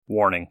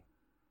Warning.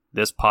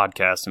 This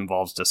podcast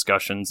involves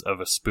discussions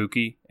of a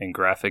spooky and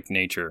graphic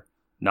nature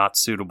not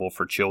suitable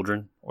for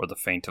children or the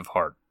faint of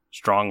heart.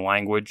 Strong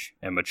language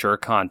and mature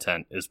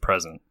content is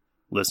present.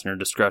 Listener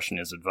discretion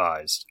is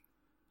advised.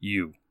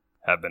 You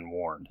have been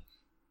warned.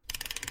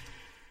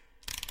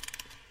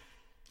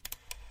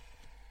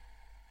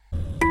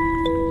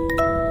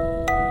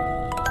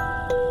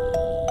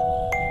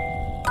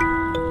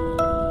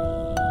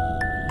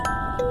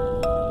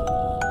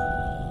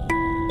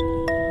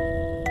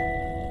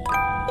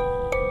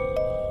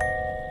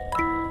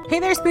 Hey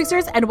there,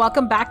 Spooksters, and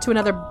welcome back to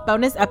another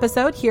bonus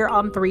episode here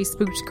on Three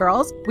Spooked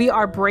Girls. We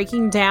are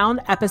breaking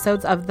down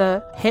episodes of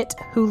the hit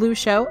Hulu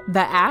show, The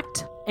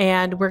Act,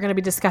 and we're going to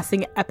be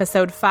discussing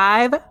episode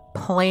 5,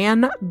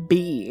 Plan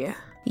B.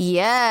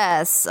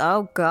 Yes.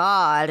 Oh,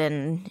 God.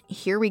 And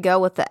here we go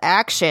with the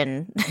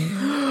action.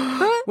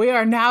 We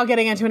are now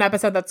getting into an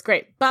episode that's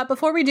great. But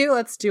before we do,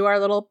 let's do our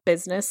little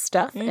business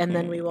stuff, and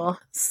then we will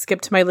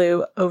skip to my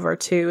loo over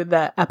to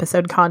the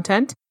episode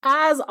content.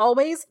 As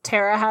always,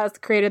 Tara has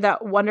created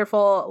that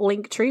wonderful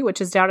link tree,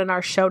 which is down in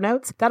our show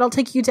notes. That'll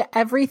take you to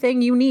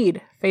everything you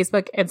need.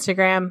 Facebook,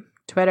 Instagram,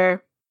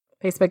 Twitter,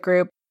 Facebook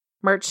group,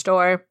 merch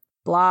store,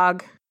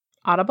 blog,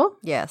 Audible.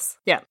 Yes.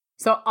 Yeah.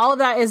 So all of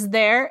that is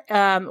there.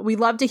 We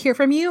love to hear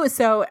from you.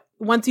 So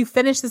once you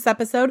finish this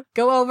episode,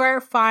 go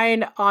over,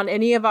 find on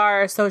any of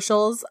our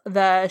socials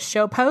the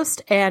show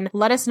post, and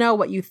let us know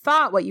what you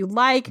thought, what you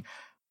like,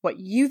 what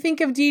you think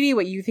of Dee Dee,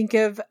 what you think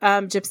of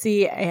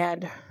Gypsy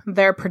and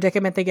their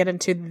predicament they get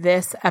into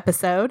this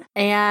episode.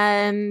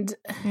 And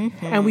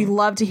we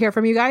love to hear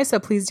from you guys, so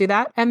please do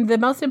that. And the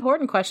most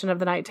important question of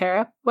the night,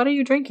 Tara, what are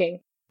you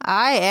drinking?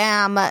 I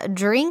am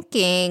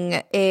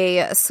drinking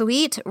a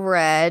sweet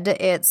red.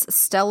 It's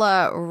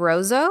Stella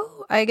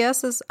Rosso, I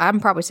guess. I'm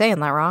probably saying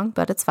that wrong,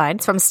 but it's fine.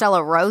 It's from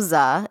Stella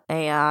Rosa.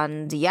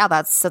 And yeah,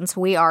 that's since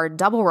we are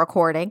double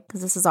recording,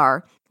 because this is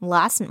our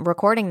last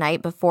recording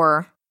night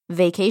before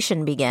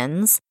vacation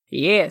begins.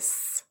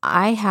 Yes.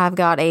 I have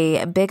got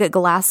a big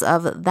glass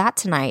of that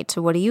tonight.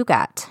 What do you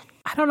got?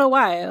 I don't know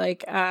why.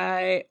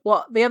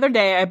 The other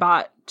day I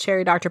bought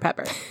cherry Dr.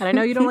 Pepper. And I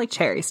know you don't like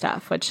cherry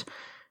stuff, which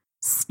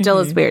still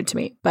is weird to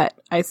me, but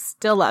I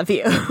still love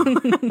you.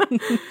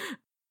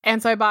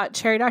 And so I bought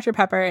cherry Dr.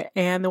 Pepper,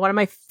 and one of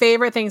my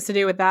favorite things to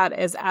do with that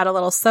is add a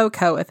little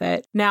SoCo with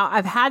it. Now,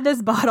 I've had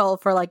this bottle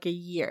for like a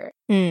year,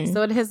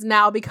 so it has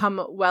now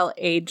become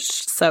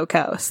well-aged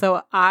SoCo.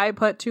 So I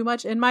put too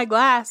much in my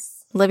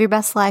glass. Live your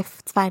best life.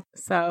 It's fine.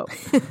 So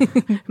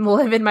I'm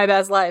living my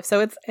best life.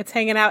 So it's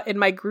hanging out in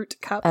my Groot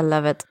cup. I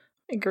love it.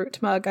 A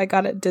Groot mug I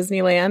got at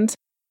Disneyland.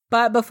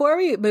 But before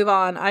we move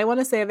on, I want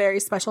to say a very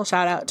special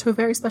shout out to a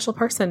very special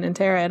person in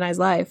Tara and I's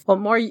life. Well,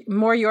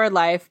 more your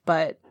life,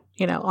 but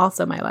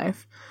also my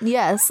life.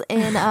 Yes,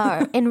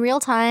 in real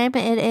time,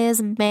 it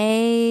is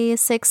May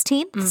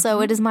 16th,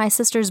 so it is my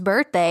sister's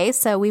birthday.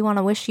 So we want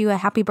to wish you a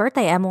happy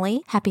birthday,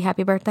 Emily.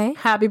 Happy birthday.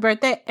 Happy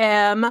birthday,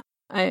 Em.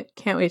 I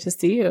can't wait to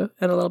see you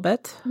in a little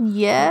bit.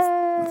 Yes.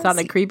 It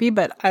sounded creepy,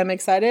 but I'm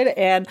excited.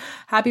 And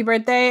happy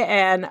birthday.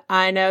 And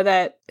I know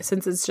that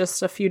since it's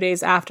just a few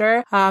days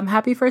after,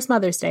 happy first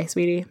Mother's Day,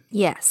 sweetie.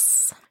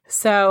 Yes.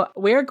 So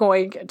we're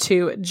going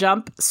to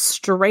jump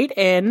straight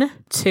in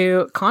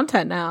to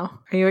content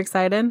now. Are you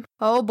excited?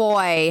 Oh,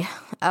 boy.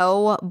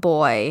 Oh,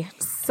 boy.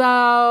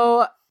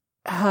 So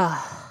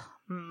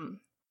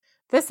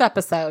this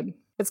episode,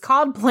 it's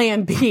called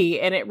Plan B,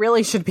 and it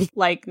really should be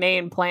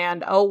named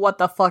Planned. Oh, what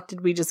the fuck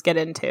did we just get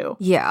into?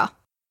 Yeah.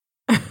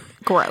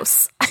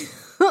 Gross.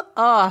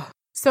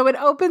 So it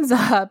opens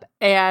up,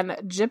 and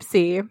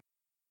Gypsy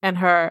and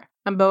her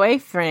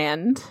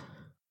boyfriend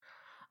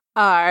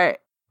are,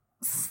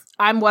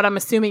 what I'm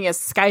assuming is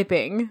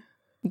Skyping.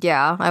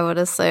 Yeah, I would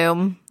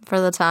assume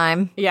for the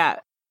time. Yeah.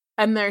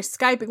 And they're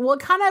Skyping. Well, it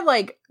kind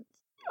of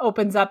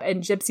opens up,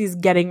 and Gypsy's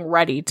getting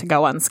ready to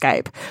go on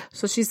Skype.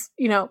 So she's,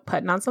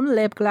 putting on some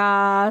lip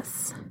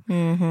gloss,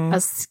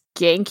 a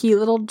skanky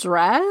little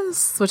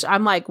dress, which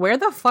I'm like, where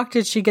the fuck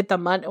did she get the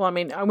money? Well, I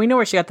mean, we know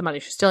where she got the money.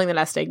 She's stealing the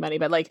nest egg money,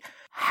 but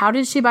how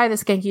did she buy the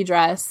skanky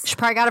dress? She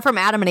probably got it from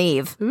Adam and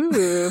Eve.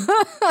 Ooh.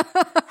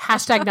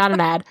 Hashtag not an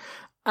ad.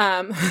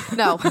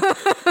 No.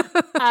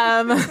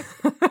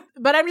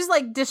 But I'm just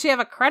like, does she have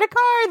a credit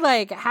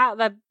card? How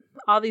that,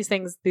 all these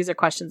things, these are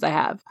questions I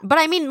have. But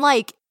I mean,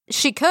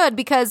 she could,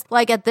 because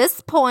at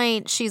this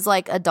point she's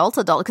adult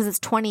because it's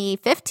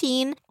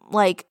 2015.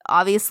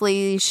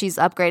 Obviously she's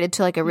upgraded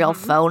to a real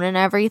phone and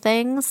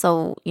everything,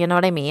 so you know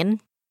what I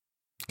mean.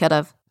 Could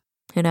have,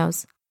 who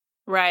knows,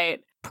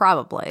 right?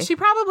 Probably. She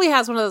probably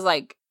has one of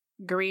those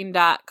green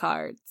dot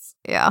cards.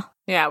 Yeah,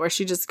 where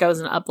she just goes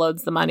and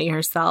uploads the money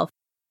herself.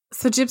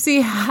 So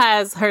Gypsy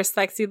has her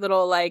sexy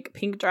little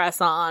pink dress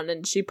on,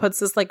 and she puts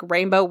this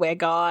rainbow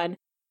wig on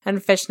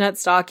and fishnet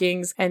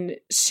stockings, and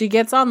she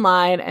gets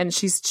online and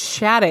she's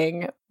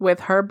chatting with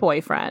her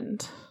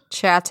boyfriend.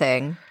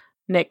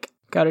 Nick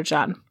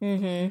Godejohn.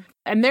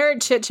 And they're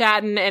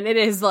chit-chatting, and it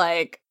is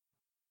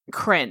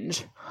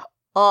cringe.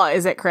 Oh,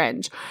 is it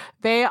cringe?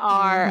 They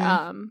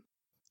are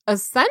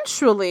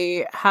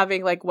essentially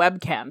having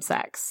webcam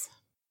sex.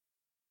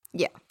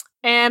 Yeah.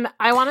 And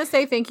I want to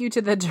say thank you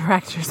to the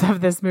directors of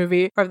this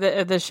movie, or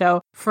the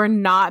show, for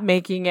not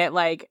making it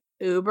like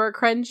uber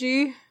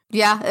cringy.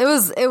 Yeah, it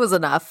was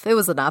enough. It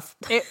was enough.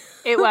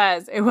 It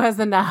was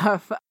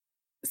enough.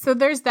 So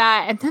there's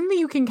that. And then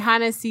you can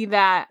kind of see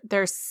that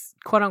their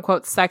quote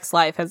unquote sex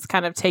life has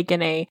kind of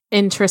taken a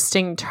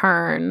interesting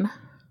turn.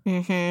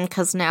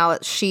 Because now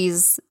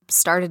she's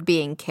started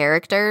being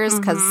characters,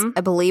 because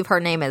I believe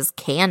her name is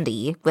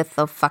Candy with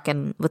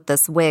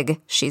this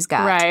wig she's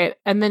got. Right.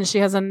 And then she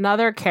has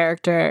another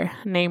character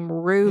named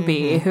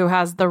Ruby who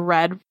has the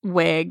red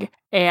wig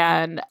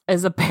and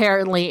is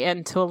apparently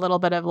into a little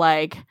bit of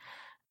like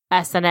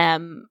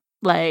S&M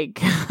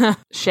like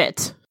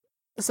shit.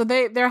 So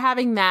they're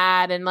having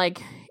that, and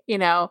like, you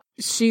know,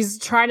 she's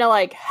trying to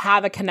like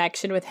have a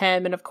connection with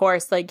him, and of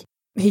course like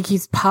he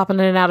keeps popping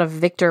in and out of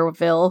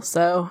Victorville,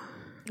 so.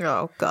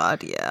 Oh,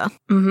 God, yeah.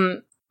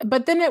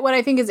 But then what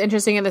I think is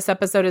interesting in this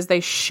episode is they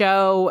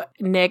show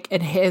Nick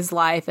and his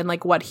life and,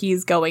 like, what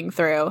he's going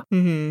through.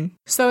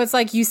 So it's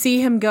like you see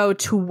him go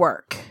to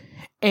work,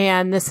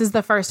 and this is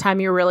the first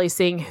time you're really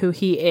seeing who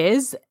he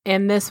is.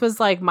 And this was,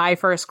 like, my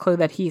first clue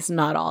that he's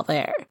not all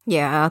there.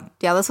 Yeah,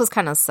 this was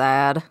kind of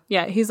sad.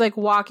 Yeah, he's, like,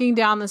 walking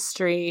down the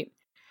street,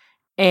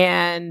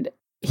 and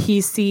he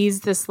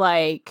sees this,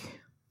 like...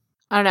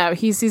 I don't know.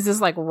 He sees this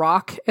like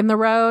rock in the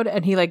road,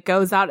 and he like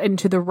goes out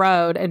into the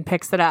road and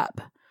picks it up.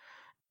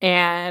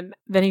 And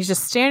then he's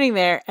just standing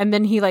there, and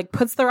then he like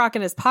puts the rock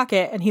in his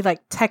pocket, and he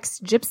like texts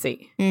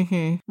Gypsy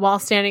while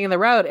standing in the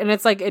road. And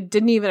it's like, it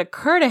didn't even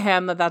occur to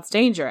him that that's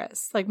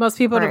dangerous. Like most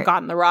people would have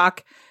gotten the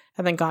rock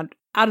and then gone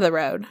out of the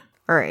road.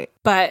 Right.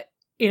 But,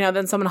 you know,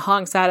 then someone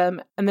honks at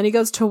him, and then he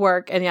goes to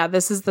work. And yeah,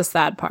 this is the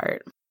sad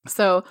part.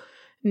 So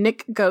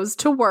Nick goes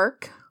to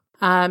work.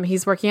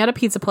 He's working at a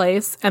pizza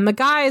place, and the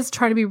guy is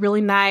trying to be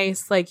really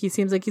nice. Like, he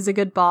seems like he's a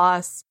good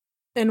boss.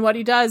 And what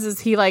he does is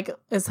he, like,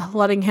 is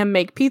letting him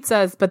make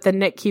pizzas, but then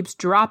Nick keeps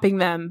dropping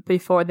them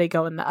before they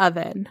go in the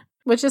oven,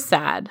 which is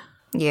sad.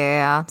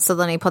 Yeah. So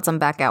then he puts them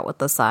back out with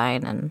the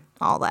sign and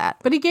all that.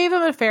 But he gave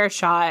him a fair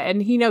shot,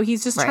 and, you know,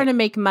 he's just trying to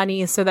make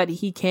money so that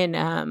he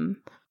can,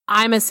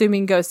 I'm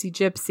assuming, go see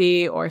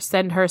Gypsy or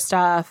send her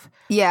stuff.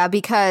 Yeah,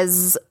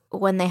 because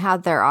when they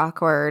had their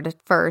awkward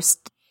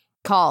first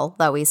call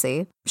that we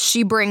see,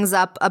 she brings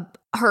up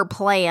her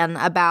plan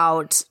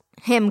about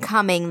him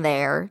coming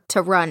there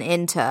to run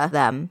into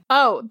them.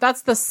 Oh,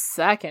 that's the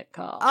second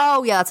call.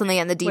 Oh, yeah, that's when they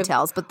get in the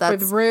details. But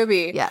that's with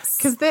Ruby. Yes.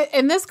 Because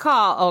in this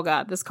call, oh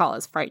God, this call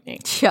is frightening.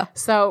 Yeah.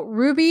 So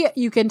Ruby,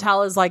 you can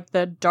tell, is like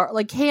the dark,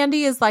 like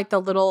Candy is like the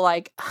little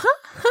like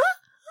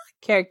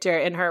character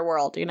in her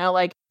world, you know?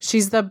 Like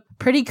she's the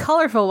pretty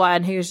colorful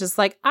one who's just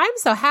like, I'm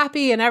so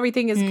happy and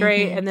everything is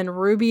great. And then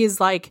Ruby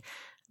is like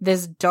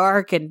this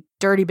dark and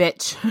dirty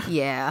bitch.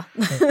 Yeah.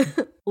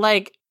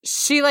 Like,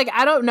 she, like,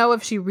 I don't know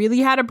if she really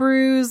had a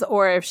bruise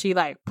or if she,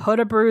 like, put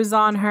a bruise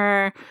on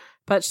her,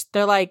 but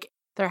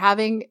they're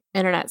having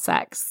internet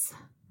sex,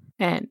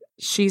 and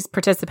she's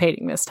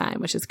participating this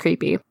time, which is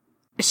creepy.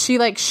 She,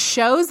 like,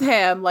 shows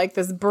him, like,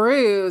 this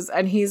bruise,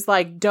 and he's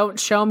like, don't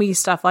show me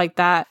stuff like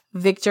that.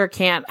 Victor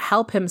can't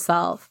help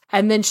himself.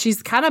 And then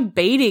she's kind of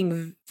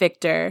baiting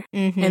Victor.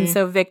 And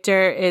so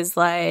Victor is,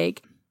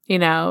 like, you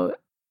know,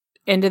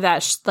 into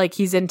that, like,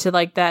 he's into,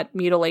 like, that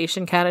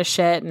mutilation kind of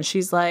shit. And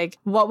she's like,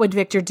 what would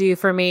Victor do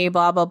for me?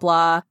 Blah, blah,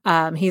 blah.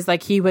 He's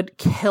like, he would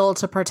kill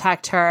to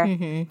protect her.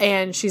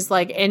 And she's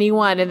like,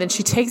 anyone. And then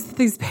she takes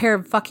these pair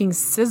of fucking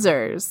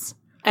scissors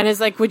and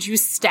is like, would you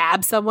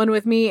stab someone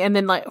with me? And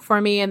then, like, for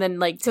me, and then,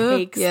 like,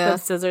 takes the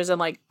scissors and,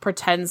 like,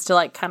 pretends to,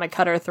 like, kind of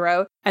cut her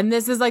throat. And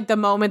this is, like, the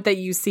moment that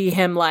you see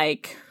him,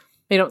 like,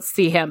 they don't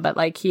see him, but,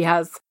 like, he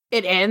has,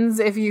 it ends,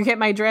 if you get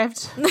my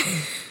drift.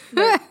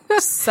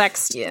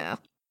 Sex. Yeah.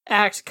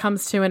 Act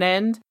comes to an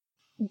end.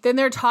 Then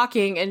they're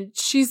talking, and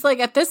she's like,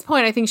 at this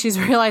point, I think she's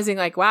realizing,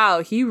 like,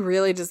 wow, he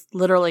really just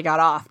literally got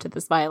off to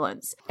this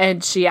violence.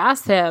 And she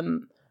asked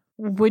him,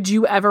 would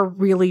you ever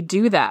really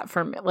do that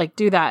for me? Like,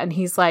 do that? And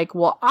he's like,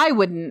 well, I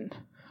wouldn't,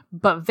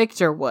 but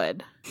Victor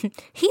would.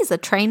 He's a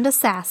trained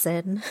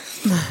assassin.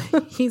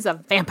 He's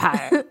a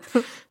vampire.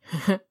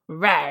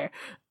 Rawr.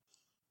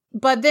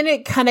 But then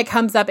it kind of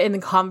comes up in the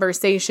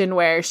conversation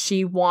where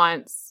she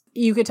wants,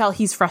 you could tell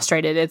he's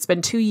frustrated. It's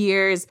been 2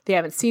 years. They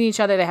haven't seen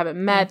each other. They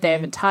haven't met. They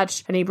haven't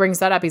touched. And he brings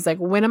that up. He's like,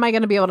 when am I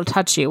going to be able to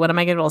touch you? When am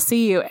I going to be able to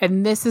see you?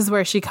 And this is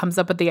where she comes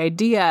up with the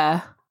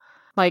idea,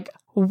 like,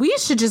 we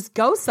should just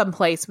go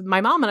someplace.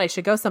 My mom and I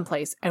should go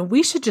someplace, and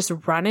we should just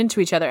run into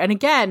each other. And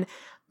again,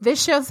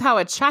 this shows how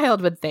a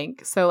child would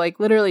think. So, like,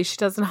 literally, she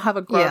doesn't have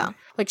a grown,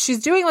 like,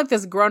 she's doing, like,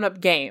 this grown-up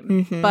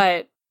game.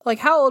 But, like,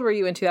 how old were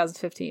you in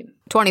 2015?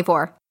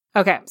 24.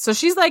 Okay, so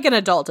she's like an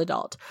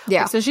adult.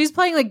 Yeah. So she's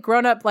playing like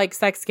grown-up like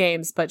sex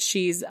games, but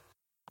she's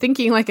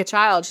thinking like a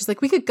child. She's like,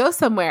 we could go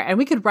somewhere and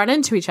we could run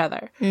into each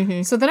other.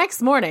 So the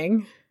next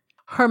morning,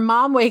 her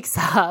mom wakes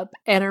up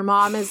and her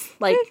mom is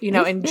like,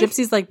 and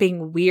Gypsy's like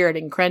being weird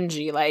and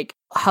cringy, like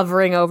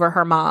hovering over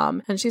her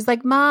mom. And she's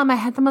like, Mom, I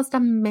had the most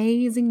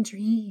amazing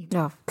dream.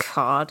 Oh,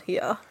 God.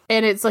 Yeah.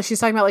 And it's like,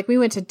 she's talking about like, we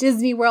went to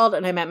Disney World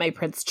and I met my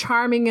Prince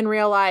Charming in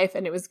real life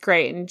and it was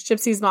great. And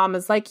Gypsy's mom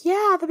is like,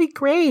 yeah, that'd be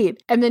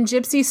great. And then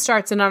Gypsy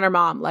starts in on her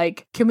mom,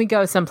 like, can we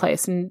go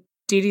someplace? And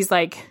Dee Dee's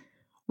like,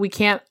 we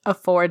can't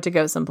afford to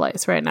go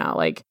someplace right now.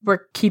 Like,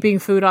 we're keeping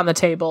food on the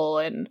table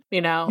and,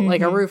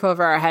 like a roof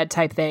over our head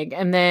type thing.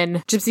 And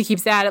then Gypsy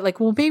keeps at it like,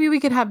 well, maybe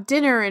we could have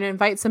dinner and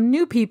invite some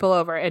new people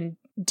over. And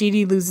Dee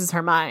Dee loses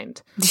her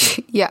mind.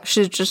 Yeah,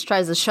 she just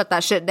tries to shut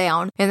that shit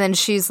down. And then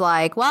she's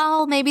like,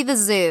 well, maybe the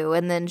zoo.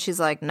 And then she's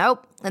like,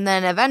 nope. And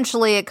then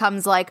eventually it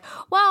comes like,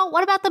 well,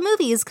 what about the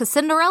movies? Because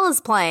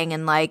Cinderella's playing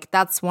and like,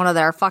 that's one of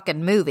their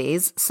fucking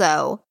movies.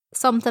 So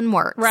something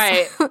works.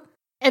 Right.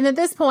 And at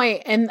this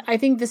point, and I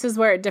think this is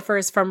where it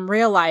differs from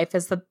real life,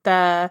 is that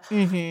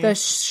the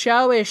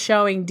show is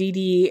showing Dee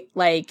Dee,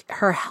 like,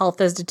 her health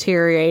is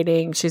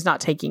deteriorating. She's not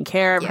taking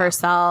care of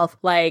herself.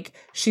 Like,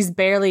 she's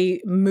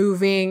barely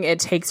moving. It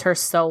takes her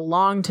so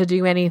long to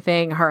do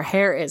anything. Her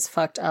hair is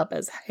fucked up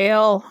as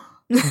hell.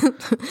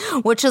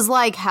 Which is,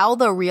 like, how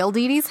the real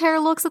Dee Dee's hair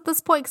looks at this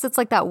point, because it's,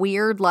 like, that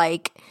weird,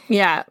 like,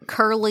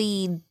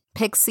 curly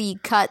pixie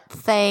cut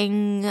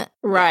thing.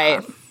 Right.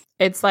 Yeah.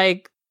 It's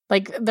like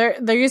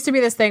there used to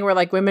be this thing where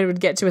like women would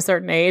get to a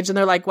certain age and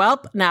they're like,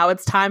 well, now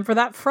it's time for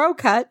that fro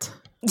cut.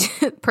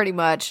 Pretty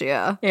much,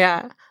 yeah.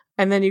 Yeah.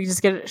 And then you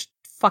just get it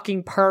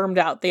fucking permed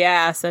out the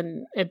ass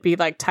and it'd be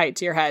like tight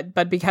to your head.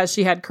 But because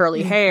she had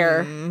curly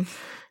hair,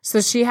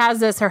 so she has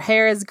this, her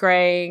hair is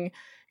graying,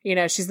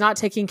 she's not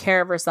taking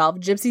care of herself.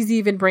 Gypsy's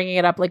even bringing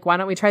it up, like, why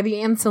don't we try the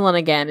insulin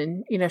again?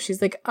 And, she's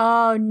like,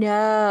 oh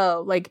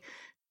no. Like,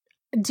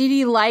 Dee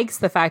Dee likes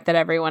the fact that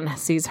everyone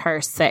sees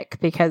her sick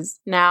because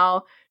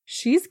now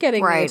she's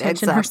getting the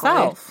attention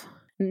herself,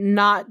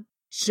 not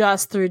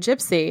just through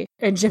Gypsy.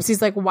 And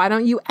Gypsy's like, why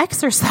don't you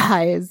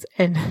exercise?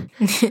 And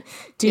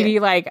Dee Dee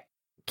like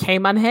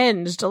came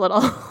unhinged a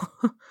little.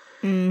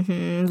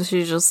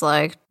 She's just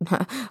like,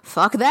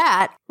 fuck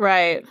that.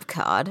 Right.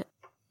 God.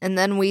 And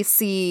then we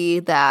see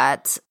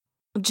that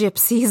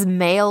Gypsy's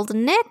mailed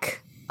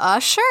Nick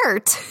a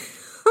shirt.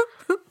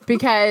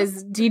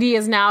 Because Dee Dee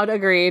has now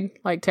agreed,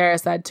 like Tara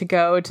said, to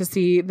go to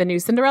see the new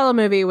Cinderella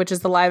movie, which is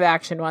the live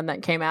action one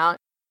that came out.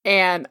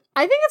 And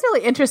I think it's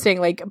really interesting,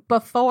 like,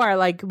 before,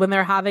 like, when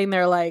they're having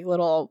their, like,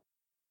 little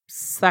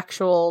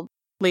sexual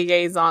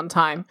liaison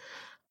time,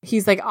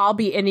 he's like, I'll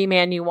be any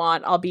man you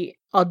want.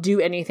 I'll do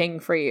anything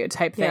for you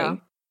type thing. Yeah.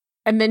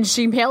 And then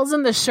she mails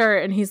him the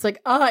shirt and he's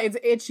like, oh, it's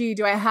itchy.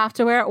 Do I have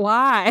to wear it?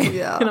 Why?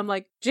 Yeah. And I'm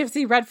like,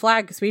 Gypsy, red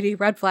flag, sweetie,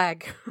 red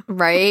flag.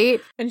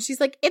 Right. And she's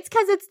like, it's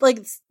because it's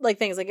like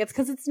things like, it's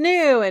because it's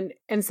new.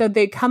 And so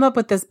they come up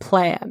with this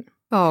plan.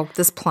 Oh,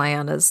 this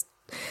plan is...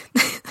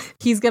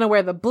 He's going to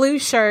wear the blue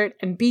shirt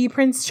and be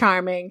Prince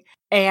Charming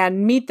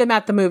and meet them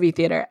at the movie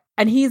theater.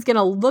 And he's going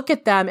to look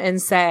at them and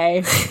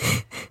say,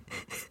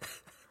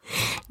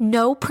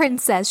 no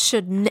princess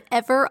should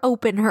ever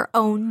open her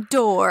own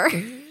door.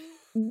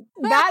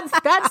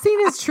 That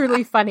scene is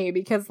truly funny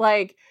because,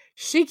 like,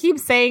 she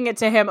keeps saying it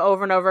to him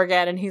over and over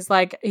again. And he's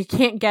like, he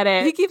can't get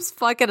it. He keeps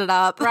fucking it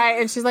up. Right.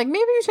 And she's like, maybe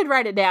you should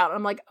write it down.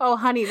 I'm like, oh,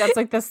 honey, that's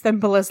like the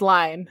simplest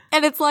line.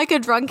 And it's like a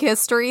drunk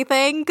history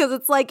thing because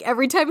it's like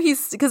every time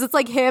because it's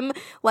like him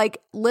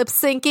like lip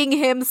syncing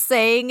him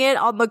saying it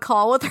on the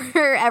call with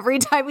her every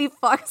time he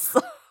fucks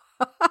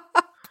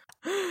up.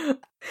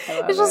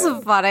 It's just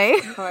so funny.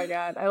 Oh my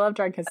God. I love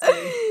drunk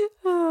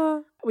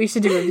history. We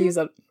should do reviews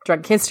of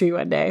drunk history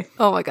one day.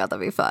 Oh my God,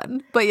 that'd be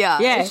fun. But yeah.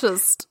 It's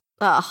just,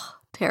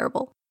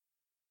 terrible.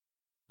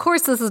 Of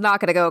course, this is not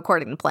going to go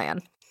according to plan.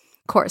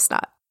 Of course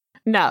not.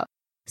 No.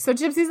 So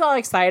Gypsy's all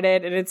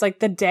excited, and it's like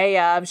the day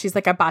of. She's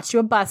like, I bought you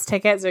a bus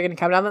ticket, so you're going to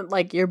come down.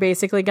 Like, you're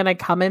basically going to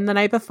come in the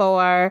night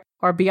before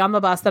or be on the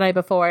bus the night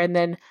before, and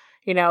then,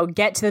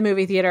 get to the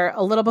movie theater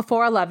a little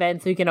before 11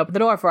 so you can open the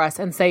door for us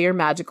and say your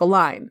magical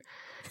line.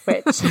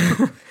 Which,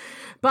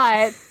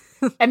 but...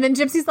 And then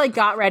Gypsy's like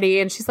got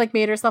ready and she's like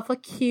made herself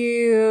look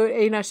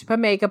cute. She put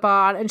makeup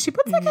on and she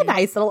puts like a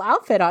nice little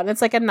outfit on.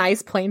 It's like a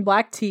nice plain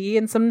black tee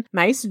and some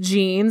nice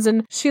jeans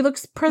and she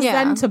looks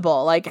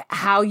presentable, like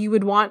how you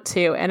would want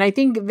to. And I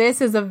think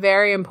this is a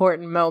very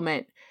important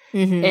moment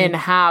in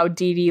how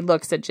Dee Dee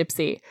looks at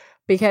Gypsy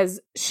because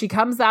she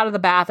comes out of the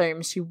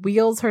bathroom. She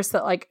wheels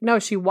herself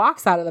she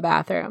walks out of the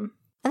bathroom.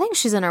 I think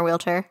she's in her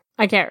wheelchair.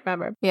 I can't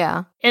remember.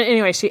 Yeah. And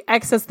anyway, she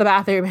exits the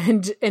bathroom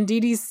and Dee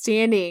Dee's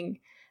standing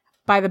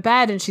by the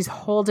bed and she's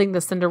holding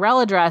the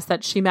Cinderella dress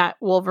that she met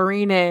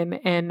Wolverine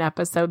in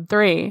episode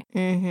 3.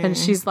 And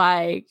she's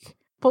like,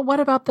 but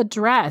what about the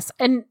dress?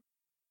 And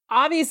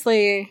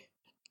obviously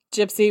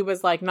Gypsy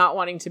was like not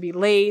wanting to be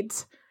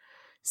late.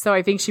 So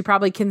I think she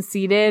probably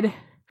conceded.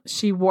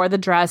 She wore the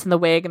dress and the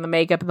wig and the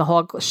makeup and the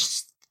whole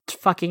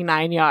fucking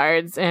 9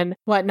 yards and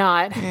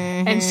whatnot.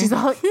 And she's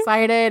all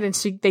excited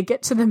and they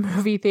get to the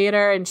movie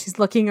theater and she's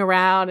looking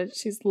around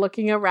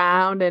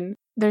and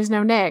there's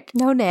no Nick.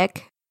 No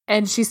Nick.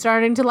 and she's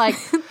starting to like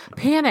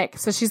panic.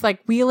 So she's like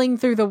wheeling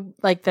through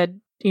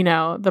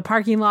the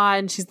parking lot,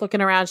 and she's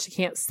looking around. She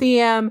can't see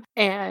him,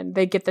 and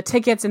they get the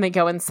tickets and they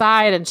go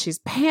inside, and she's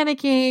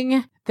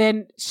panicking.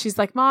 Then she's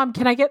like, Mom,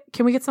 can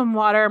we get some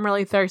water? I'm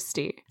really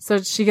thirsty.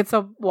 So she gets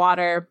some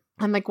water,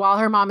 and like while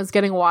her mom is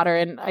getting water,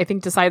 and I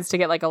think decides to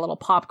get like a little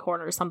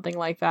popcorn or something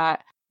like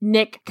that,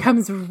 Nick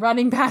comes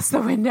running past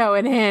the window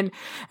and in,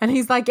 and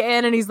he's like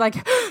in, and he's like,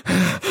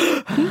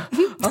 oh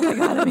my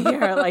God, I'm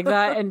here, like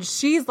that. And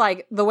she's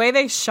like, the way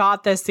they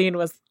shot this scene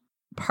was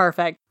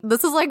perfect.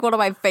 This is like one of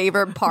my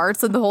favorite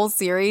parts in the whole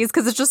series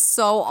because it's just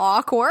so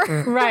awkward.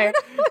 Right.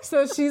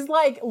 So she's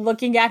like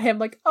looking at him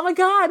like, oh my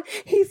God,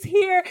 he's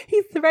here.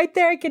 He's right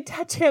there. I can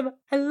touch him.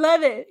 I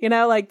love it. You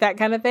know, like that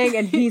kind of thing.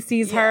 And he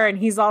sees her and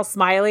he's all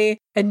smiley.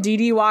 And Dee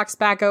Dee walks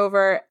back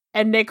over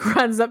and Nick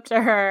runs up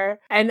to her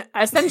and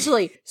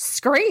essentially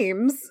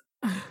screams.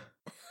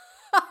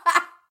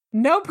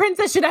 No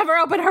princess should ever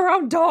open her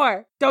own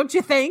door. Don't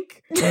you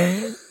think?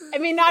 I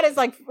mean, not as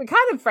like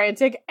kind of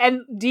frantic.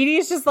 And Dee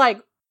Dee's just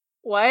like,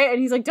 what? And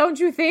he's like, don't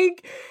you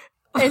think?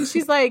 And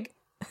she's like,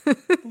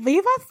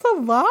 leave us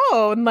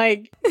alone.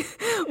 Like,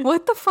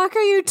 what the fuck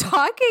are you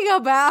talking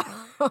about?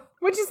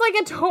 Which is like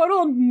a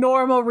total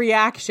normal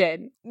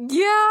reaction.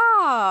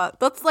 Yeah.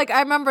 That's like,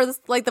 I remember this,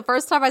 like the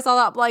first time I saw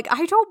that, like,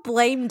 I don't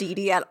blame Dee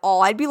Dee at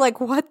all. I'd be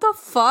like, what the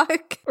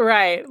fuck?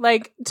 Right.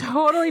 Like,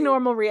 totally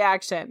normal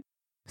reaction.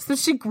 So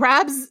she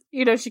grabs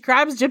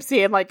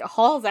Gypsy and like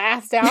hauls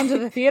ass down to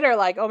the theater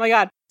like, oh my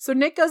God. So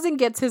Nick goes and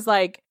gets his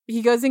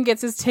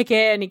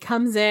ticket and he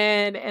comes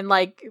in and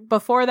like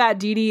before that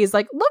Dee Dee is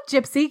like, look,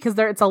 Gypsy, because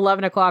it's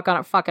 11 o'clock on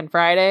a fucking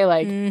Friday.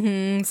 Like,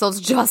 so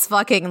it's just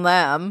fucking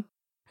them.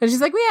 And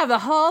she's like, we have the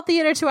whole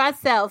theater to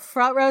ourselves,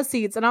 front row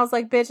seats. And I was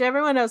like, bitch,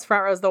 everyone knows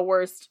front row is the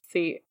worst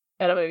seat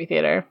at a movie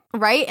theater.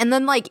 Right? And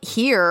then like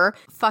here,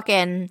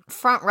 fucking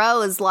front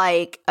row is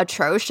like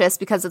atrocious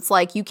because it's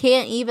like you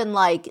can't even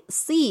like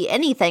see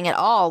anything at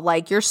all.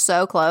 Like you're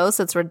so close.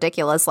 It's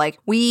ridiculous. Like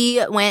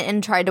we went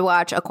and tried to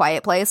watch A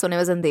Quiet Place when it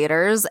was in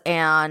theaters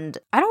and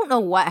I don't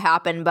know what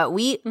happened, but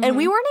and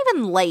we weren't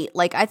even late.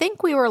 Like I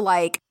think we were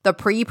like the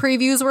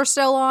previews were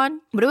still on,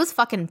 but it was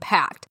fucking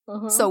packed.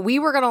 So we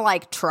were gonna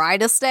like try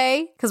to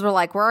stay because we're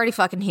like, we're already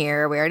fucking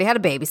here. We already had a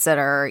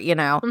babysitter, you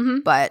know,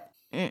 but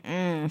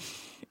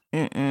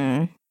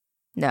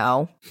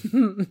no.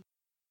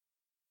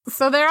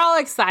 So they're all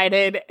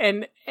excited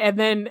and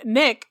then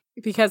Nick,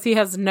 because he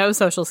has no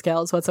social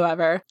skills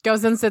whatsoever,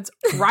 goes and sits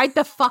right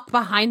the fuck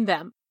behind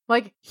them.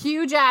 Like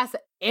huge ass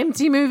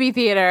empty movie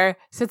theater,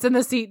 sits in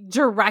the seat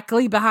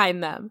directly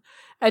behind them.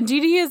 And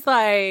Dee Dee is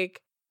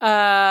like,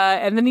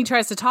 and then he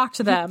tries to talk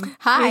to them.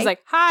 Hi. And he's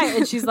like, hi.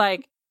 And she's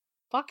like,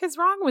 fuck is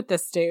wrong with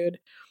this dude?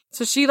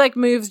 So she like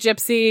moves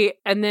Gypsy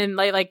and then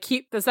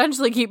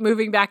essentially keep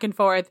moving back and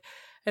forth.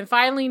 And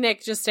finally,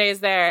 Nick just stays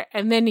there,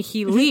 and then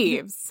he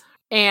leaves.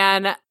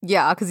 And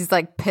yeah, because he's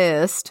like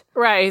pissed.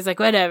 Right. He's like,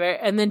 whatever.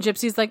 And then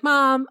Gypsy's like,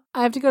 Mom,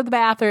 I have to go to the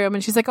bathroom.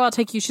 And she's like, oh, I'll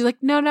take you. She's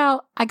like,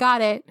 no, I got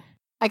it.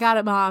 I got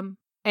it, Mom.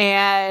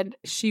 And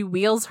she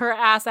wheels her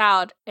ass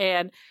out,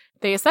 and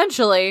they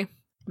essentially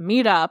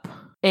meet up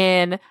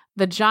in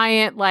the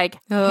giant, like,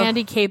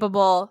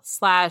 handy-capable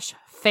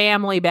 /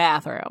 family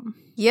bathroom.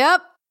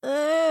 Yep.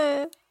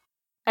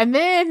 And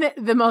then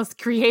the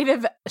most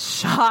creative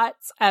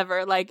shots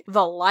ever, like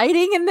the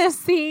lighting in this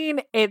scene,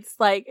 it's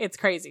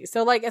crazy.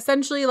 So like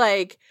essentially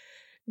like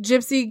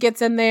Gypsy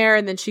gets in there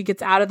and then she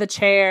gets out of the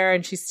chair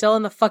and she's still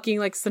in the fucking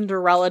like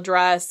Cinderella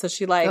dress. So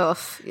she like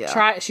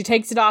she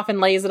takes it off and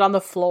lays it on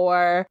the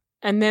floor.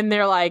 And then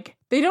they're like,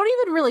 they don't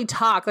even really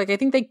talk. Like I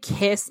think they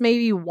kiss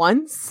maybe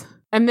once.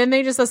 And then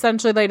they just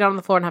essentially lay down on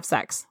the floor and have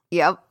sex.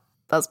 Yep.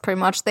 That's pretty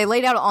much, they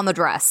laid out on the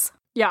dress.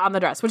 Yeah, on the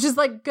dress, which is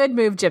like good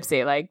move,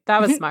 Gypsy. Like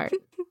that was smart.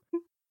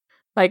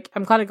 Like,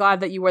 I'm kind of glad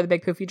that you wore the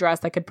big poofy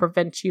dress that could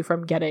prevent you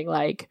from getting,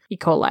 like, E.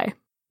 coli.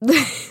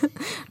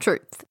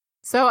 Truth.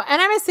 So,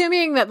 and I'm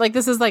assuming that, like,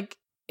 this is, like,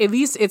 at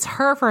least it's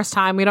her first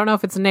time. We don't know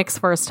if it's Nick's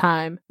first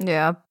time.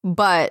 Yeah.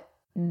 But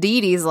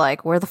Dee Dee's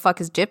like, where the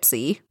fuck is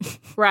Gypsy?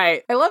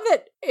 Right. I love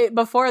that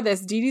before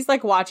this, Dee Dee's,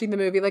 like, watching the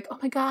movie, like, oh,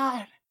 my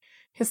God,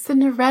 it's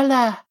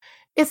Cinderella.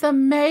 It's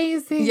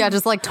amazing. Yeah,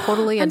 just like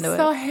totally into it. I'm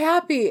so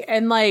happy.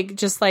 And like,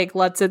 just like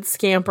lets it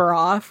scamper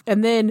off.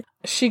 And then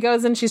she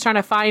goes and she's trying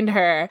to find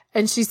her.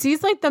 And she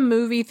sees like the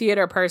movie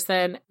theater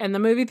person. And the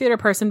movie theater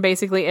person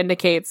basically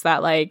indicates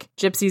that like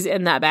Gypsy's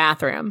in that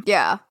bathroom.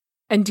 Yeah.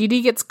 And Dee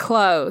Dee gets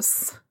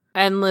close.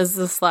 And Liz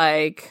is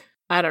like,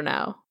 I don't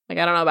know. Like,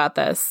 I don't know about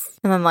this.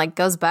 And then like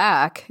goes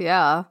back.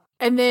 Yeah.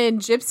 And then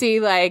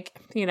Gypsy, like,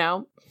 you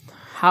know,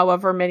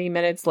 however many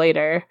minutes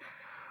later,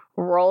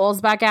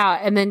 rolls back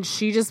out, and then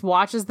she just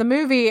watches the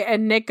movie,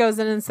 and Nick goes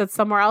in and sits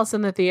somewhere else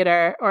in the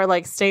theater, or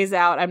like stays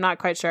out. I'm not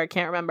quite sure. I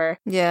can't remember.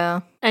 Yeah.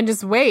 And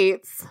just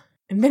waits.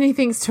 And then he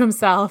thinks to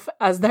himself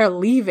as they're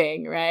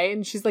leaving, right?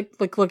 And she's like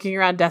looking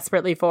around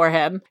desperately for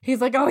him.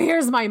 He's like, oh,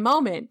 here's my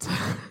moment.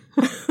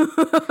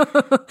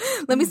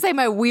 Let me say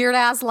my weird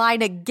ass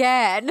line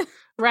again.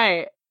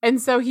 Right.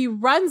 And so he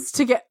runs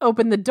to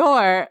open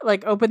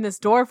this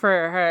door for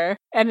her,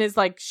 and is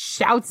like,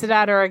 shouts it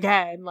at her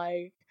again.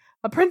 Like,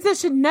 a princess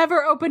should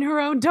never open her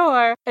own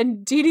door.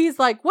 And Dee Dee's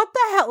like, what the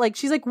hell? Like,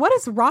 she's like, what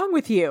is wrong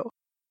with you?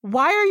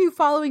 Why are you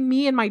following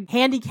me and my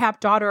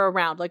handicapped daughter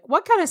around? Like,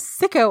 what kind of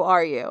sicko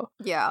are you?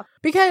 Yeah.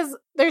 Because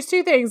there's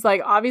two things.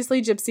 Like,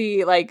 obviously,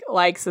 Gypsy, like,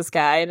 likes this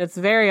guy, and it's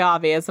very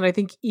obvious. And I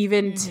think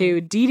even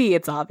to Dee Dee,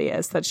 it's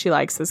obvious that she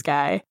likes this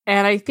guy.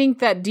 And I think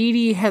that Dee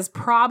Dee has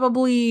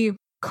probably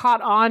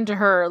caught on to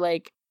her,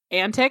 like,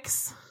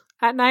 antics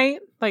at night.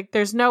 Like,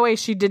 there's no way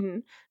she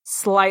didn't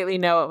slightly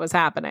know what was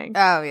happening.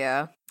 Oh,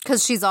 yeah.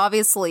 Because she's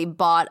obviously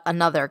bought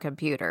another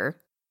computer.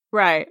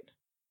 Right.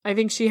 I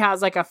think she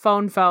has like a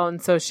phone,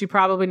 so she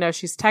probably knows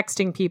she's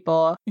texting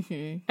people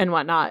and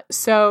whatnot.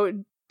 So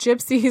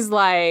Gypsy's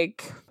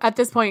like, at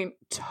this point,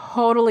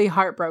 totally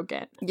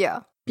heartbroken.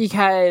 Yeah.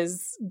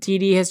 Because Dee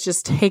Dee has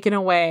just taken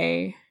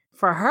away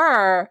for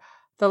her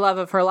the love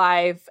of her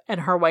life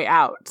and her way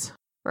out.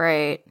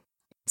 Right.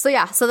 So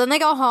yeah, so then they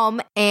go home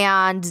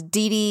and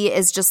Dee Dee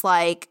is just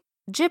like,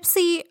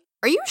 Gypsy,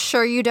 are you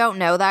sure you don't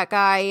know that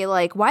guy?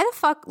 Like, why the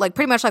fuck, like,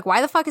 pretty much like,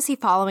 why the fuck is he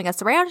following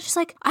us around? And she's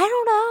like, I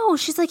don't know.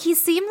 She's like, he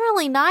seemed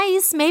really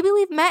nice. Maybe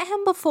we've met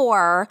him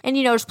before. And,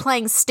 you know, just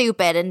playing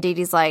stupid. And Dee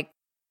Dee's like,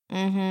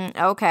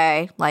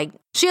 okay. Like,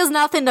 she has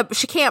nothing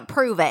she can't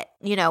prove it,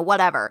 you know,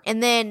 whatever.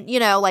 And then, you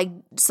know, like,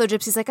 so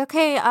Gypsy's like,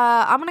 okay,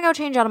 I'm gonna go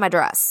change out of my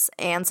dress.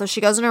 And so she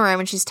goes in her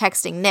room and she's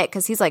texting Nick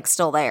because he's like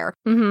still there.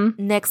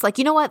 Nick's like,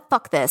 you know what?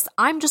 Fuck this.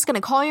 I'm just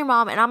gonna call your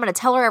mom and I'm gonna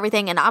tell her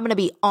everything and I'm gonna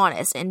be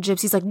honest. And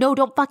Gypsy's like, no,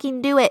 don't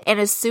fucking do it. And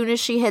as soon as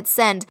she hits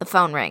send, the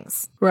phone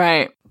rings.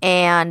 Right.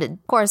 And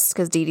of course,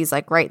 because Dee Dee's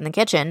like right in the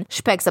kitchen,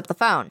 she picks up the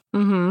phone.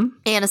 And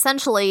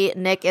essentially,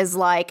 Nick is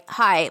like,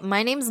 hi,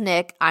 my name's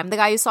Nick. I'm the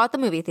guy you saw at the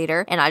movie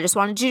theater. And I just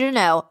wanted you to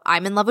know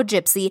I'm in love with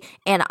Gypsy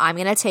and I'm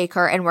going to take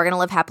her and we're going to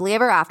live happily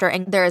ever after.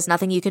 And there is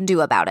nothing you can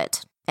do about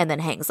it. And then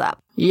hangs up.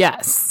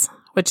 Yes.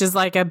 Which is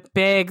like a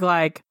big,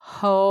 like,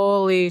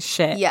 holy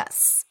shit.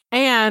 Yes.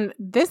 And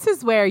this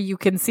is where you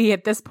can see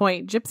at this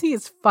point, Gypsy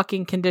is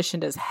fucking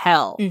conditioned as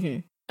hell.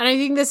 And I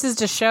think this is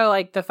to show,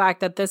 like, the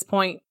fact that at this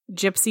point,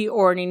 Gypsy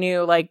already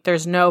knew, like,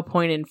 there's no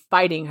point in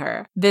fighting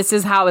her. This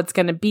is how it's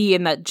going to be,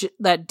 and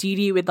that Dee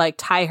Dee would, like,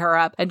 tie her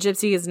up. And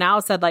Gypsy has now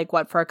said, like,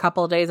 what, for a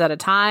couple of days at a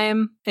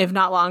time, if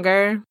not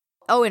longer?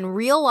 Oh, in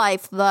real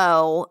life,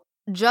 though,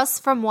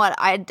 just from what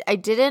I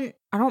don't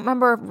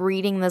remember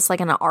reading this,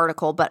 like, in an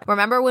article, but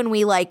remember when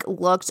we, like,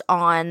 looked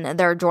on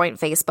their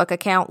joint Facebook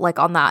account, like,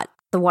 on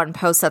the one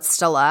post that's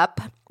still up?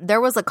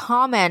 There was a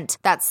comment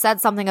that said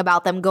something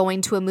about them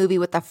going to a movie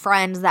with a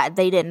friend that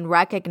they didn't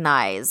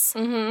recognize.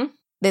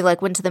 They,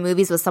 like, went to the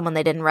movies with someone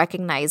they didn't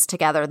recognize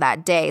together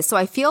that day. So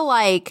I feel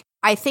like,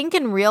 I think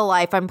in real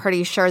life, I'm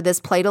pretty sure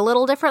this played a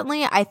little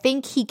differently. I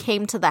think he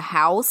came to the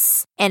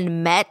house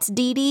and met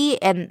Dee Dee,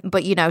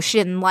 but, you know, she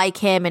didn't like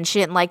him and she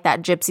didn't like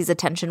that Gypsy's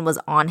attention was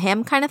on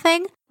him kind of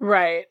thing.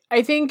 Right.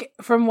 I think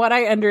from what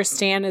I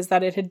understand is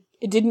that it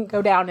didn't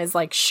go down as,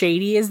 like,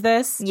 shady as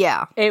this.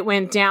 Yeah. It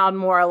went down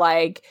more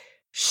like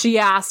she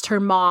asked her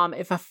mom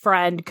if a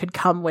friend could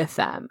come with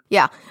them.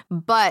 Yeah,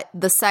 but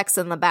the sex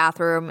in the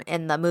bathroom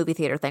in the movie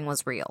theater thing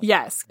was real.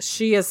 Yes,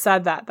 she has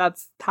said that.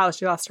 That's how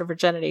she lost her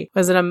virginity.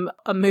 Was in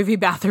a movie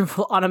bathroom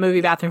on a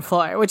movie bathroom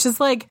floor, which is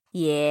like,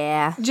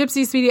 yeah,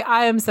 Gypsy, sweetie,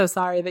 I am so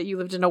sorry that you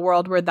lived in a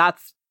world where that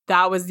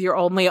was your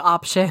only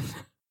option.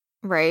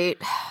 Right,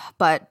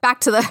 but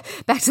back to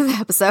the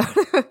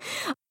episode.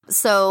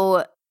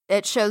 So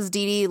it shows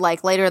Dee Dee,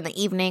 like, later in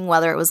the evening,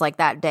 whether it was, like,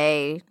 that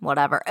day,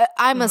 whatever.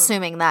 I'm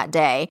assuming that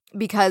day,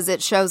 because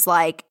it shows,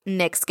 like,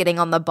 Nick's getting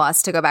on the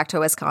bus to go back to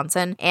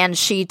Wisconsin, and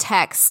she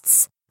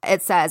texts,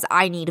 it says,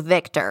 I need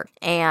Victor,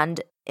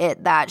 and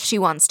that she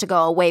wants to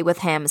go away with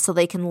him so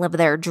they can live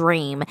their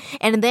dream.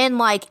 And then,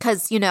 like,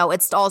 because, you know,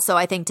 it's also,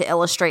 I think, to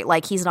illustrate,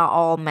 like, he's not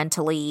all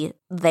mentally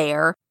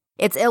there.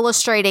 It's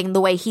illustrating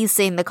the way he's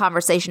seeing the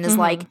conversation is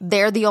like,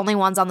 they're the only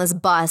ones on this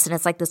bus and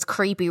it's like this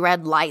creepy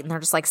red light and they're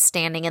just like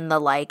standing in the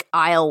like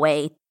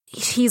aisleway.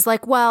 He's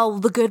like, well,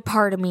 the good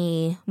part of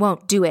me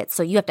won't do it,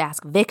 so you have to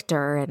ask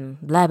Victor and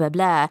blah, blah,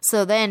 blah.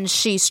 So then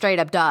she straight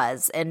up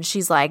does. And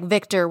she's like,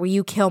 Victor, will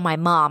you kill my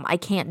mom? I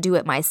can't do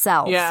it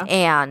myself. Yeah.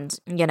 And,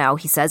 you know,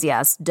 he says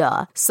yes,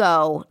 duh.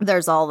 So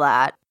there's all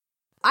that.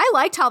 I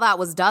liked how that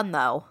was done,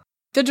 though.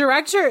 The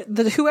director,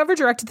 whoever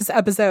directed this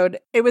episode,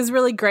 it was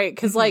really great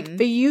because, like,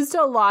 they used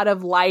a lot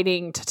of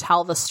lighting to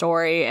tell the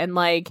story. And,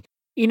 like,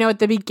 you know, at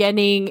the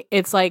beginning,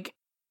 it's like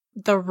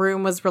the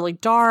room was really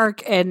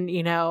dark and,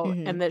 you know,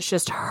 and it's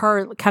just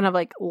her kind of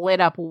like lit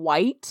up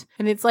white.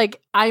 And it's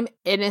like, I'm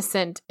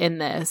innocent in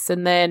this.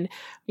 And then,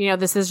 you know,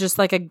 this is just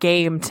like a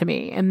game to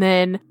me. And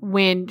then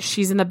when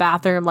she's in the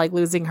bathroom, like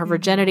losing her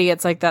virginity,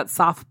 it's like that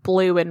soft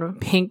blue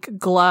and pink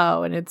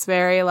glow. And it's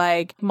very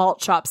like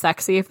malt shop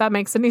sexy, if that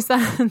makes any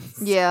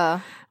sense.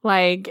 Yeah.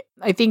 Like,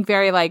 I think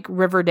very like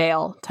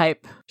Riverdale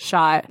type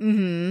shot.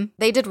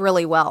 They did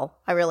really well.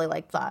 I really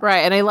liked that.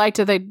 Right. And I liked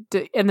it.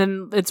 And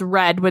then it's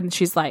red when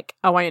she's like,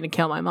 I want you to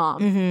kill my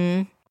mom.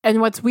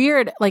 And what's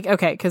weird, like,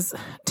 okay, because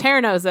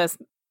Tara knows this.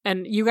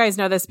 and you guys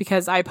know this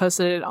because I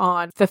posted it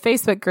on the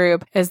Facebook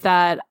group, is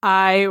that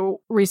I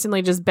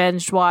recently just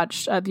binge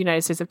watched The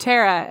United States of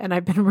Tara, and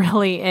I've been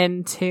really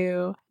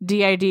into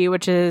DID,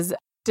 which is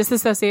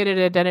dissociated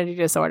identity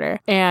disorder.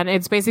 And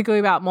it's basically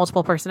about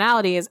multiple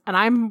personalities. And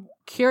I'm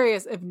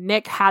curious if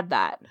Nick had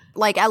that.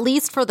 Like, at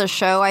least for the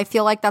show, I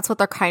feel like that's what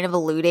they're kind of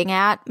alluding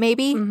at,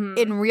 maybe. Mm-hmm.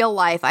 In real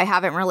life, I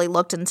haven't really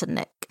looked into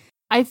Nick.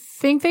 I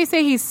think they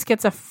say he's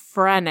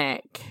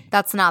schizophrenic.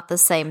 That's not the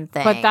same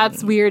thing. But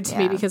that's weird to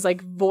me because,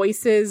 like,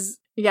 voices,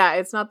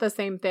 it's not the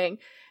same thing.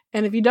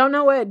 And if you don't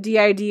know what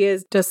DID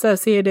is,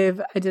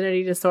 dissociative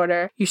identity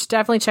disorder, you should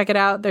definitely check it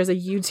out. There's a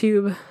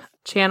YouTube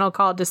channel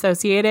called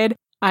Dissociated.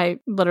 I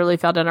literally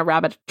fell down a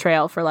rabbit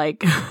trail for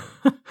like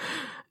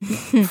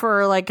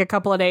for like a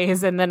couple of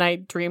days, and then I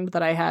dreamed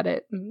that I had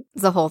it.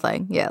 The whole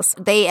thing, yes.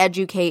 They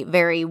educate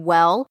very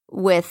well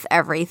with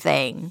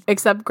everything.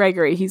 Except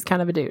Gregory, he's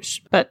kind of a douche.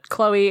 But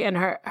Chloe and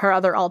her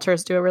other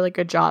alters do a really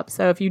good job.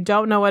 So if you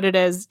don't know what it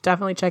is,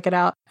 definitely check it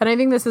out. And I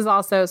think this is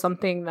also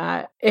something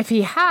that, if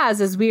he has,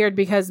 is weird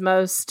because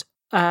most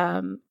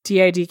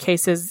DID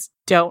cases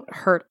don't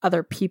hurt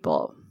other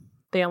people.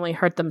 They only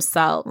hurt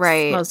themselves.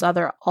 Right. Most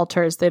other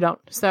alters, they don't.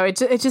 So it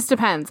just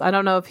depends. I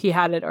don't know if he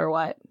had it or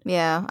what.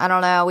 Yeah, I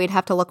don't know. We'd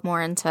have to look more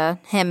into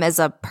him as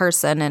a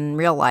person in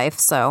real life.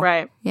 So,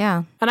 right.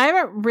 Yeah. And I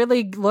haven't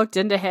really looked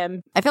into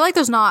him. I feel like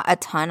there's not a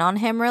ton on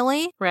him,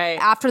 really. Right.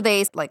 After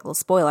they, like, little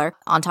spoiler,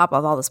 on top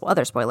of all the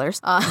other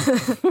spoilers,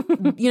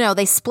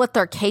 they split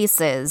their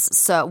cases.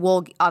 So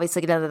we'll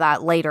obviously get into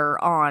that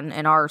later on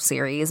in our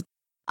series.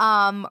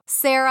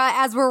 Sarah,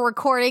 as we're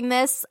recording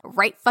this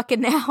right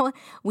fucking now,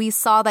 we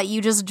saw that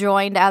you just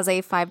joined as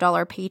a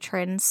 $5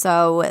 patron.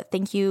 So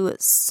thank you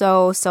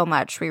so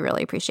much. We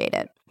really appreciate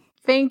it.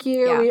 Thank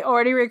you. Yeah. We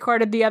already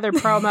recorded the other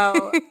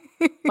promo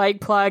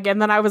like plug.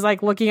 And then I was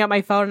like looking at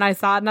my phone and I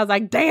saw it and I was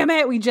like, damn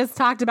it. We just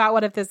talked about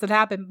what if this had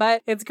happened.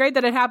 But it's great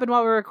that it happened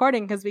while we're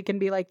recording because we can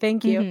be like,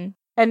 thank you. Mm-hmm.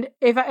 And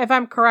if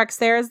I'm correct,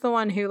 Sarah's the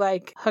one who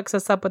like hooks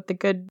us up with the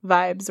good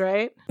vibes,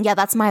 right? Yeah,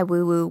 that's my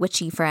woo-woo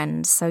witchy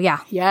friend. So yeah.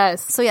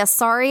 Yes. So yeah,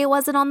 sorry it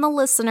wasn't on the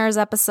listeners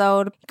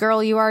episode.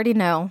 Girl, you already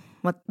know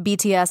what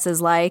BTS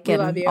is like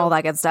and all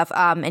that good stuff.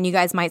 And you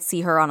guys might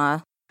see her on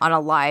a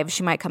live.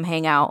 She might come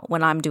hang out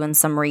when I'm doing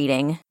some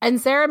reading.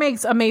 And Sarah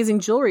makes amazing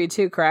jewelry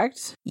too,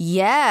 correct?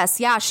 Yes.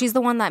 Yeah, she's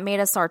the one that made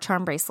us our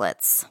charm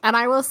bracelets. And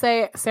I will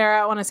say,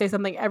 Sarah, I want to say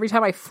something. Every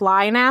time I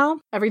fly now,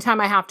 every time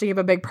I have to give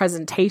a big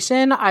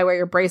presentation, I wear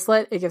your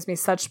bracelet. It gives me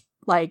such,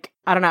 like,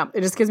 I don't know.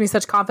 It just gives me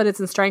such confidence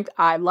and strength.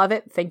 I love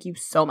it. Thank you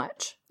so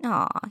much.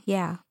 Aw,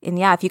 yeah. And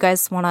yeah, if you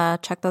guys want to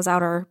check those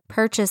out or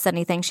purchase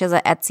anything, she has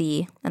an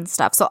Etsy and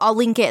stuff. So I'll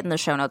link it in the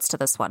show notes to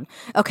this one.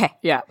 Okay.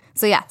 Yeah.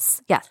 So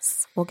yes.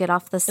 We'll get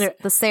off the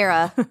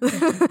Sarah.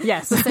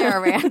 Yes. The Sarah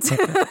rant.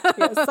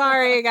 Yeah,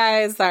 sorry,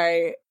 guys.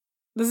 Sorry.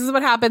 This is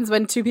what happens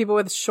when two people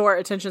with short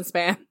attention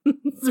spans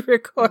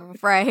record.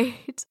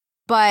 Right.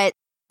 But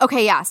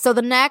okay, yeah. So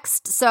the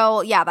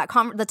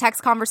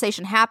text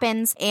conversation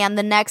happens, and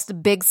the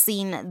next big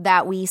scene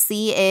that we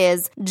see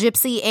is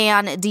Gypsy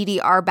and Dee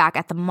Dee are back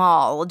at the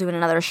mall doing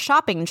another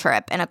shopping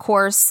trip. And of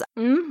course,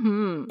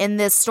 in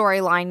this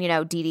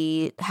storyline, Dee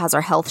Dee has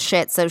her health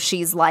shit, so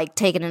she's like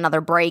taking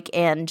another break,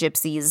 and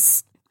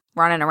Gypsy's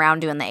running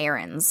around doing the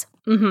errands.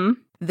 Mm-hmm.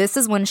 This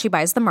is when she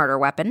buys the murder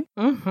weapon.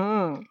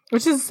 Mm-hmm.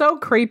 Which is so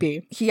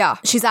creepy. Yeah.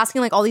 She's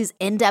asking like all these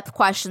in-depth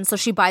questions. So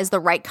she buys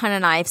the right kind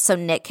of knife so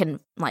Nick can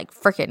like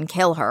freaking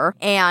kill her.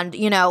 And,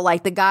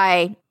 like the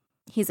guy,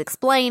 he's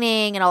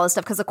explaining and all this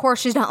stuff. Because of course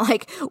she's not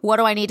like, what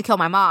do I need to kill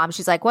my mom?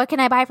 She's like, what can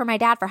I buy for my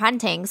dad for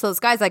hunting? So this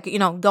guy's like,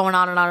 going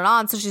on and on and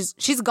on. So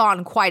she's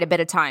gone quite a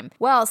bit of time.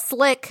 Well,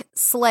 slick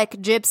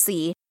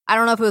Gypsy, I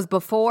don't know if it was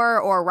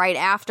before or right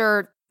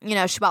after,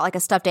 she bought like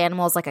a stuffed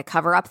animal as like a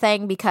cover-up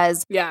thing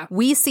because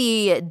we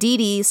see Dee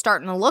Dee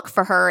starting to look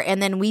for her,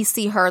 and then we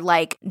see her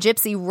like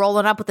Gypsy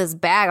rolling up with this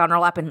bag on her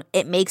lap, and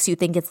it makes you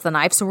think it's the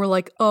knife. So we're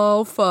like,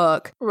 oh,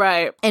 fuck.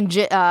 Right. And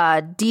Dee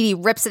Dee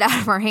rips it out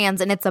of her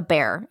hands, and it's a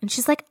bear. And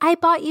she's like, I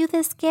bought you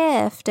this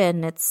gift,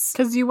 and it's...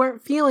 because you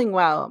weren't feeling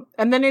well.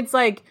 And then it's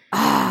like...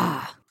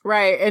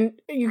 Right. And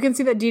you can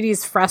see that Dee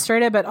Dee's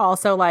frustrated, but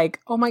also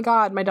like, oh my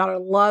God, my daughter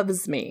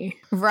loves me.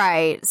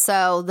 Right.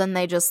 So then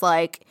they just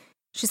like...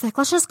 She's like,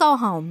 let's just go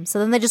home. So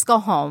then they just go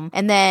home.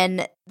 And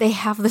then they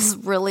have this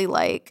really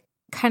like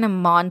kind of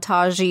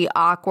montagey,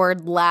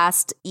 awkward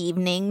last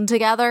evening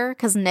together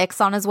because Nick's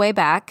on his way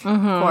back,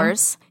 of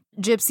course.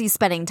 Gypsy's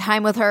spending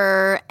time with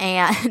her.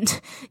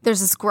 And there's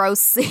this gross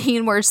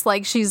scene where it's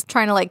like she's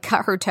trying to like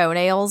cut her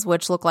toenails,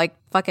 which look like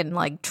fucking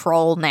like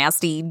troll,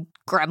 nasty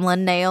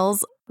gremlin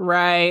nails.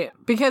 Right.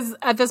 Because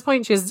at this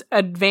point, she has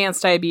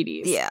advanced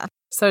diabetes. Yeah.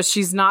 So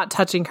she's not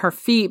touching her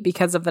feet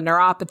because of the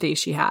neuropathy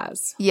she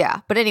has.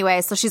 Yeah. But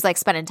anyway, so she's like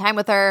spending time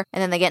with her,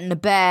 and then they get into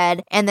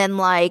bed, and then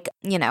like,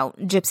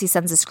 Gypsy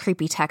sends this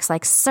creepy text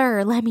like,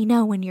 sir, let me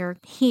know when you're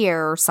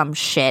here or some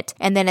shit.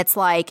 And then it's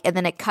like, and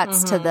then it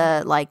cuts to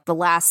the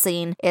last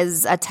scene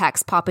is a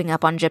text popping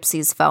up on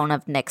Gypsy's phone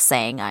of Nick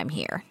saying, I'm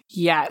here.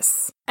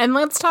 Yes. And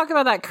let's talk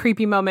about that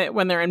creepy moment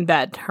when they're in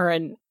bed, her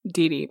and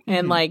Dee Dee.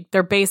 And like,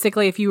 they're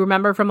basically, if you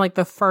remember from like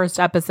the first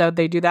episode,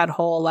 they do that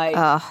whole like,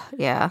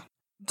 yeah.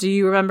 Do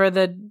you remember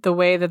the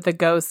way that the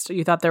ghost,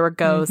 you thought there were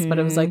ghosts, but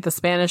it was like the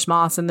Spanish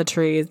moss in the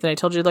trees. And I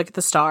told you to look at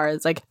the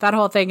stars, like that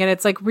whole thing. And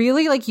it's like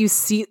really like you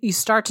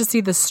start to see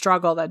the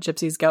struggle that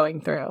Gypsy's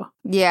going through.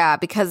 Yeah,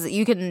 because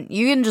you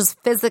can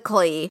just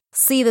physically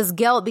see this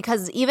guilt,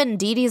 because even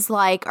Dee Dee's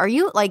like, are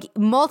you, like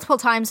multiple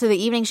times through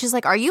the evening, she's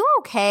like, are you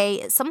okay?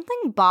 Is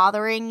something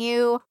bothering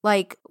you?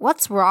 Like,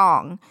 what's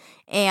wrong?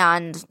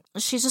 And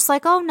she's just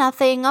like, oh,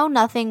 nothing.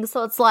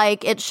 So it's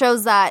like, it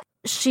shows that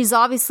she's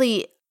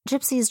obviously...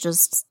 Gypsy's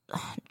just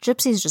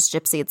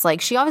Gypsy. It's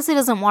like she obviously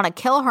doesn't want to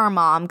kill her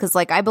mom, because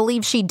like I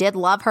believe she did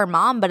love her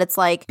mom, but it's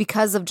like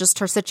because of just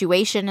her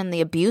situation and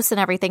the abuse and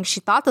everything, she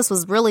thought this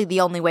was really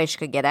the only way she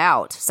could get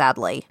out,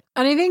 sadly.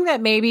 And I think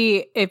that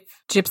maybe if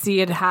Gypsy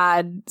had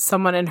had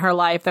someone in her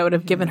life that would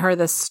have given her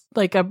this,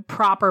 like a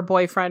proper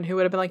boyfriend who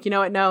would have been like, you know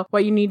what, no,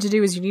 what you need to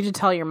do is you need to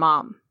tell your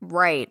mom.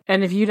 Right.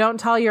 And if you don't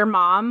tell your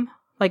mom,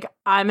 like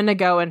I'm going to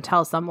go and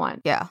tell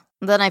someone. Yeah.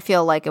 Then I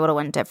feel like it would have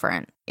went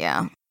different.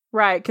 Yeah.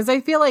 Right, because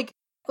I feel like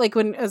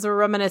when, as we're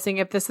reminiscing,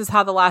 if this is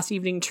how the last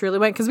evening truly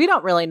went, because we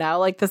don't really know,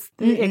 like this,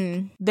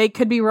 they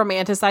could be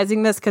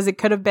romanticizing this because it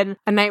could have been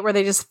a night where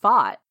they just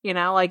fought, you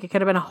know, like it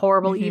could have been a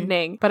horrible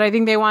evening. But I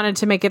think they wanted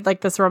to make it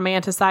like this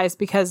romanticized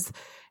because,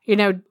 you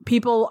know,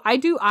 people, I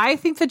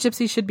think that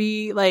Gypsy should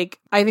be like,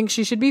 I think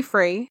she should be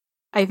free.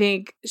 I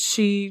think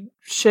she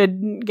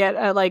should get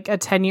a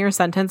 10-year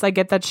sentence. I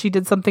get that she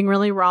did something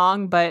really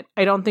wrong, but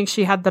I don't think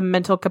she had the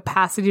mental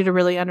capacity to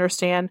really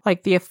understand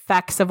like the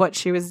effects of what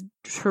she was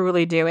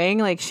truly doing.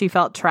 Like she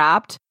felt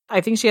trapped. I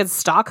think she had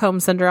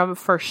Stockholm syndrome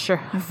for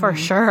sure. For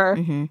sure.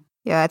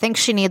 Yeah, I think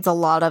she needs a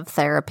lot of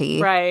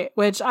therapy. Right,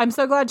 which I'm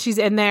so glad she's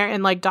in there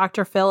and like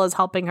Dr. Phil is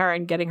helping her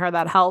and getting her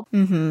that help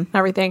and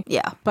everything.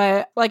 Yeah.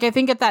 But like I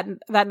think at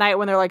that night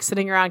when they're like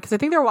sitting around, because I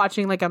think they're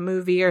watching like a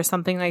movie or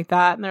something like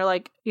that, and they're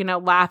like, you know,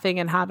 laughing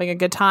and having a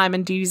good time,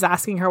 and Dee Dee's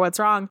asking her what's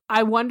wrong.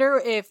 I wonder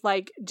if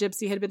like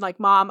Gypsy had been like,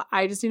 Mom,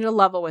 I just need to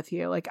level with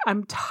you. Like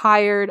I'm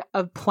tired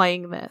of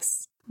playing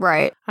this.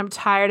 Right. I'm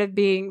tired of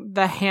being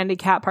the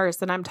handicapped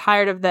person. I'm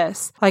tired of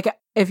this. Like,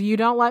 if you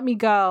don't let me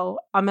go,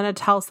 I'm going to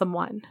tell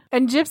someone.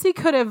 And Gypsy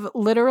could have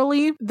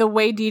literally, the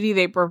way Dee Dee,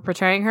 they were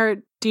portraying her,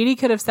 Dee Dee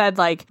could have said,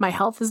 like, my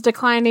health is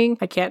declining.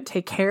 I can't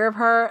take care of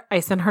her.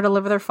 I sent her to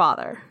live with her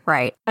father.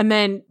 Right. And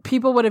then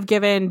people would have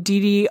given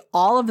Dee Dee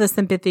all of the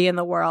sympathy in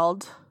the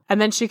world.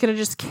 And then she could have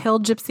just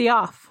killed Gypsy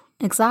off.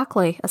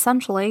 Exactly.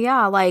 Essentially,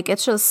 yeah. Like,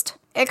 it's just,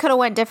 it could have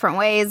went different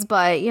ways,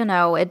 but, you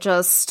know, it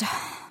just...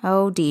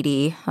 Oh, Dee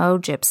Dee. Oh,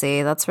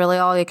 Gypsy. That's really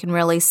all you can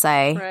really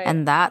say. Right.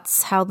 And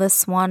that's how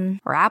this one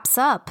wraps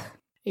up.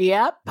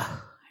 Yep.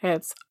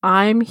 It's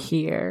I'm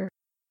here.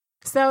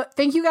 So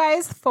thank you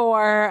guys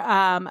for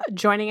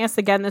joining us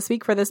again this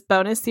week for this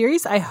bonus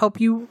series. I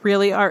hope you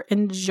really are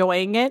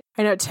enjoying it.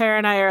 I know Tara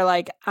and I are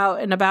like out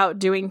and about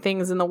doing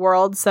things in the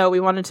world, so we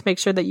wanted to make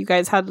sure that you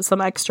guys had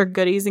some extra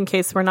goodies in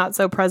case we're not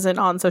so present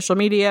on social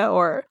media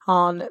or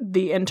on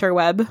the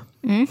interweb.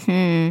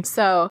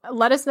 So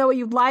let us know what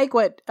you like,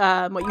 what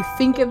you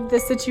think of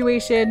this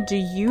situation. Do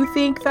you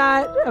think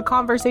that a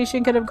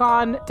conversation could have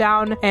gone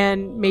down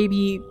and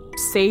maybe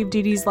save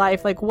Dee Dee's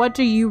life? Like, what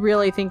do you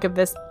really think of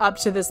this up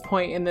to this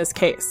point in this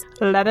case?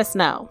 Let us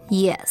know.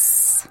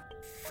 Yes.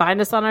 Find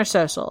us on our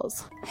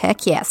socials.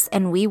 Heck yes.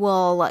 And we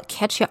will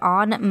catch you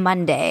on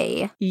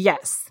Monday.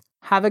 Yes.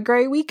 Have a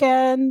great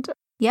weekend.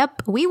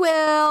 Yep, we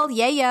will.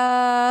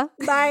 Yeah.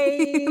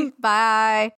 Bye. Bye.